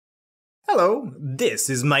Hello, this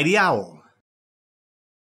is Mighty Owl.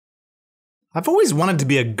 I've always wanted to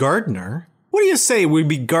be a gardener. What do you say we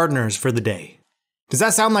be gardeners for the day? Does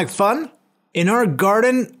that sound like fun? In our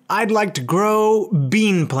garden, I'd like to grow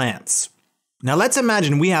bean plants. Now let's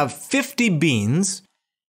imagine we have 50 beans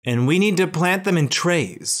and we need to plant them in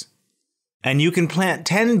trays. And you can plant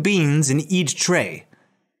 10 beans in each tray.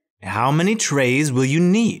 How many trays will you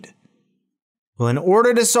need? Well, in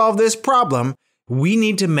order to solve this problem, we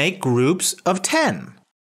need to make groups of 10.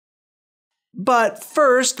 But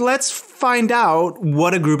first, let's find out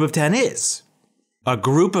what a group of 10 is. A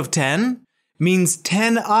group of 10 means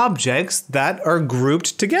 10 objects that are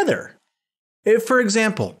grouped together. For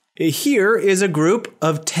example, here is a group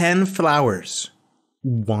of 10 flowers.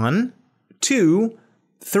 1, 2,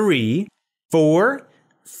 3, 4,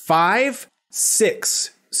 5, 6,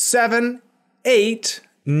 7, 8,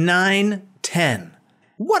 9, 10.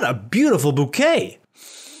 What a beautiful bouquet!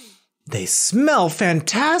 They smell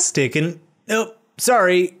fantastic and... Oh,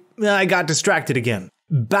 sorry, I got distracted again.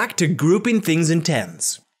 Back to grouping things in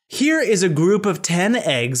tens. Here is a group of 10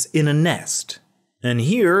 eggs in a nest. And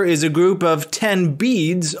here is a group of 10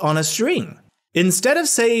 beads on a string. Instead of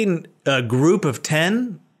saying a group of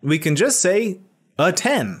 10, we can just say a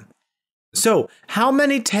 10. So, how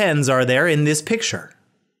many tens are there in this picture?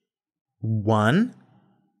 1,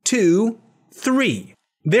 2, 3.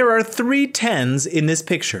 There are 3 tens in this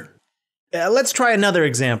picture. Let's try another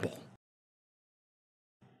example.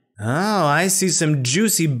 Oh, I see some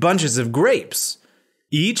juicy bunches of grapes.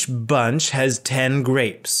 Each bunch has 10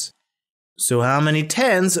 grapes. So how many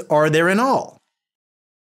tens are there in all?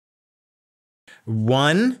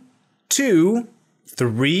 1, 2,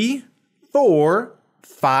 3, 4,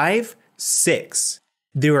 5, 6.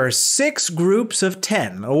 There are 6 groups of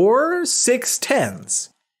 10, or 6 tens.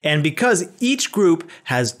 And because each group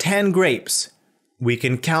has 10 grapes, we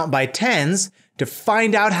can count by tens to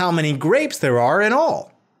find out how many grapes there are in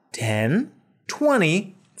all. 10,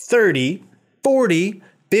 20, 30, 40,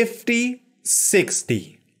 50,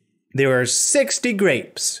 60. There are 60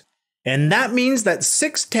 grapes. And that means that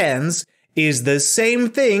 6 tens is the same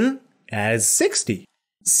thing as 60.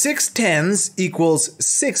 6 tens equals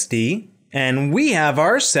 60, and we have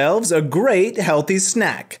ourselves a great healthy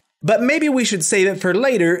snack. But maybe we should save it for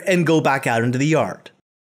later and go back out into the yard.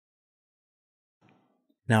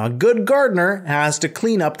 Now, a good gardener has to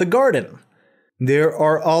clean up the garden. There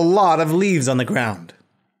are a lot of leaves on the ground.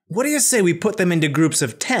 What do you say we put them into groups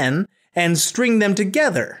of 10 and string them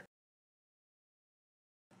together?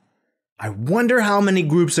 I wonder how many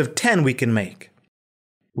groups of 10 we can make.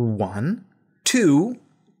 1, 2,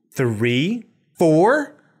 3,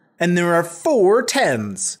 4, and there are 4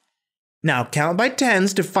 tens. Now count by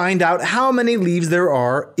tens to find out how many leaves there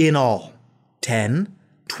are in all. 10,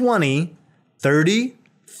 20, 30,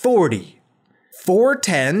 40. 4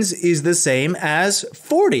 tens is the same as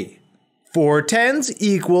 40. 4 tens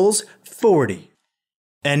equals 40.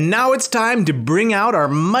 And now it's time to bring out our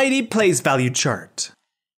mighty place value chart.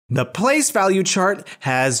 The place value chart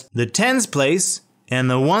has the tens place and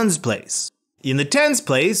the ones place. In the tens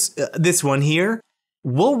place, this one here,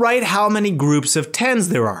 we'll write how many groups of tens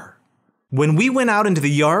there are. When we went out into the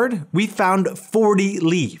yard, we found 40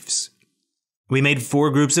 leaves. We made 4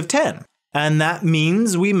 groups of 10, and that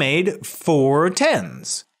means we made 4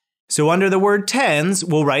 tens. So under the word tens,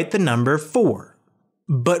 we'll write the number 4.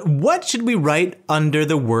 But what should we write under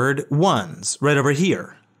the word ones, right over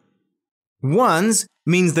here? Ones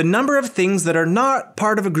means the number of things that are not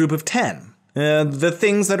part of a group of 10, the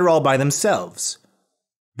things that are all by themselves.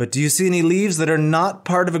 But do you see any leaves that are not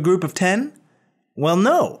part of a group of 10? Well,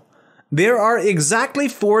 no. There are exactly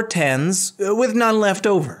 4 tens with none left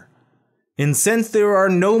over. And since there are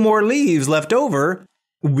no more leaves left over,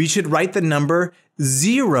 we should write the number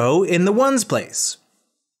 0 in the ones place.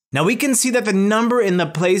 Now we can see that the number in the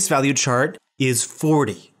place value chart is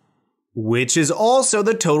 40, which is also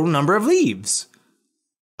the total number of leaves.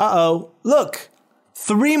 Uh-oh, look,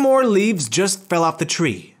 3 more leaves just fell off the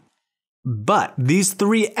tree. But these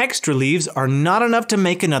 3 extra leaves are not enough to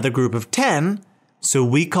make another group of 10, so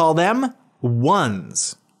we call them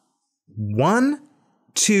ones. 1,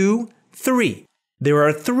 2, 3. There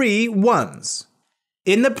are 3 ones.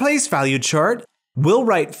 In the place value chart, we'll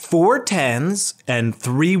write 4 tens and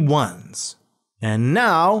 3 ones. And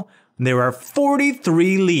now there are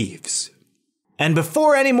 43 leaves. And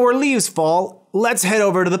before any more leaves fall, let's head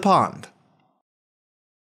over to the pond.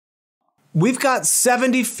 We've got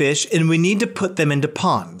 70 fish and we need to put them into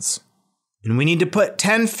ponds. And we need to put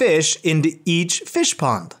 10 fish into each fish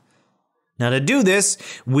pond. Now to do this,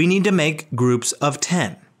 we need to make groups of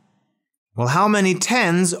 10. Well, how many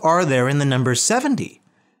tens are there in the number 70?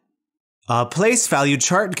 A place value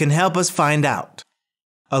chart can help us find out.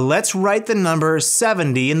 Let's write the number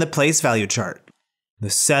 70 in the place value chart. The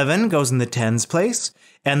 7 goes in the tens place,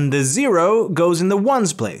 and the 0 goes in the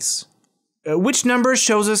ones place. Which number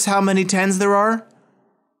shows us how many tens there are?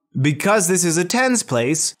 Because this is a tens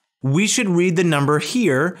place, we should read the number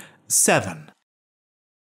here, 7.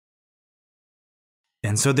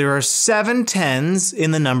 And so there are 7 tens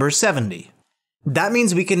in the number 70. That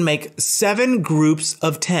means we can make 7 groups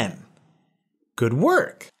of 10. Good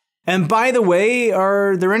work. And by the way,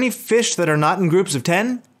 are there any fish that are not in groups of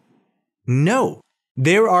 10? No.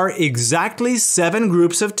 There are exactly 7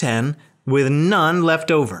 groups of 10 with none left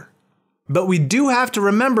over. But we do have to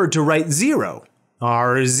remember to write 0,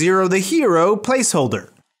 our 0 the hero placeholder.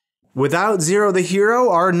 Without 0 the hero,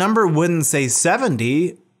 our number wouldn't say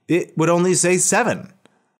 70, it would only say 7.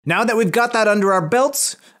 Now that we've got that under our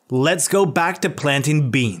belts, let's go back to planting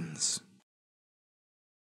beans.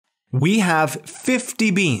 We have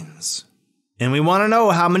 50 beans, and we want to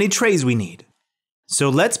know how many trays we need. So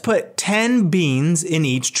let's put 10 beans in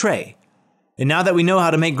each tray. And now that we know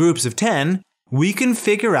how to make groups of 10, we can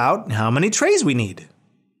figure out how many trays we need.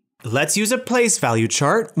 Let's use a place value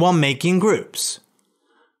chart while making groups.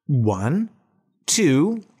 1,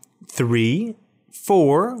 2, 3,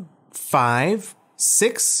 4, 5,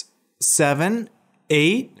 6, 7,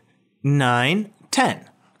 8, 9, 10.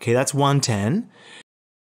 Okay, that's 110.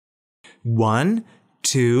 1,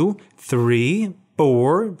 2, 3,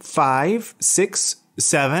 4, 5, 6,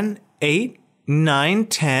 7, 8, 9,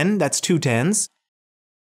 10. That's 2 tens.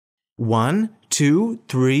 1, 2,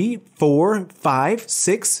 3, 4, 5,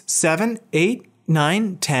 6, 7, 8,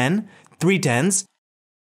 9, 10. 3 tens.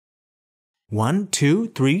 1, 2,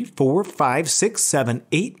 3, 4, 5, 6, 7,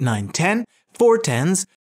 8, 9, 10. 4 tens.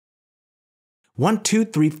 1, 2,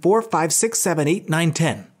 3, 4, 5, 6, 7, 8, 9,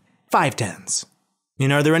 10. 5 tens.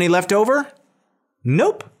 And are there any left over?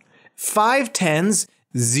 Nope. 5 tens,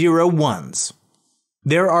 0 ones.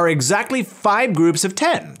 There are exactly 5 groups of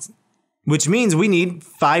 10s, which means we need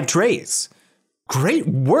 5 trays. Great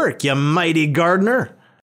work, you mighty gardener.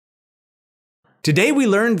 Today we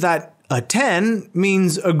learned that a 10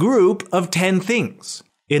 means a group of 10 things.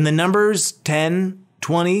 In the numbers 10,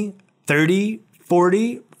 20, 30,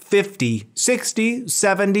 40, 50, 60,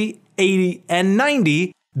 70, 80, and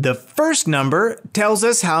 90, the first number tells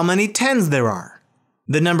us how many tens there are.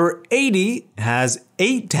 The number 80 has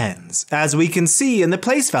 8 tens, as we can see in the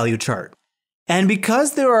place value chart. And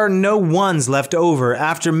because there are no ones left over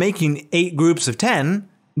after making 8 groups of 10,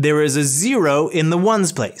 there is a 0 in the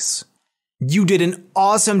ones place. You did an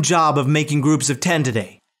awesome job of making groups of 10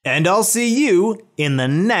 today, and I'll see you in the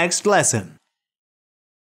next lesson.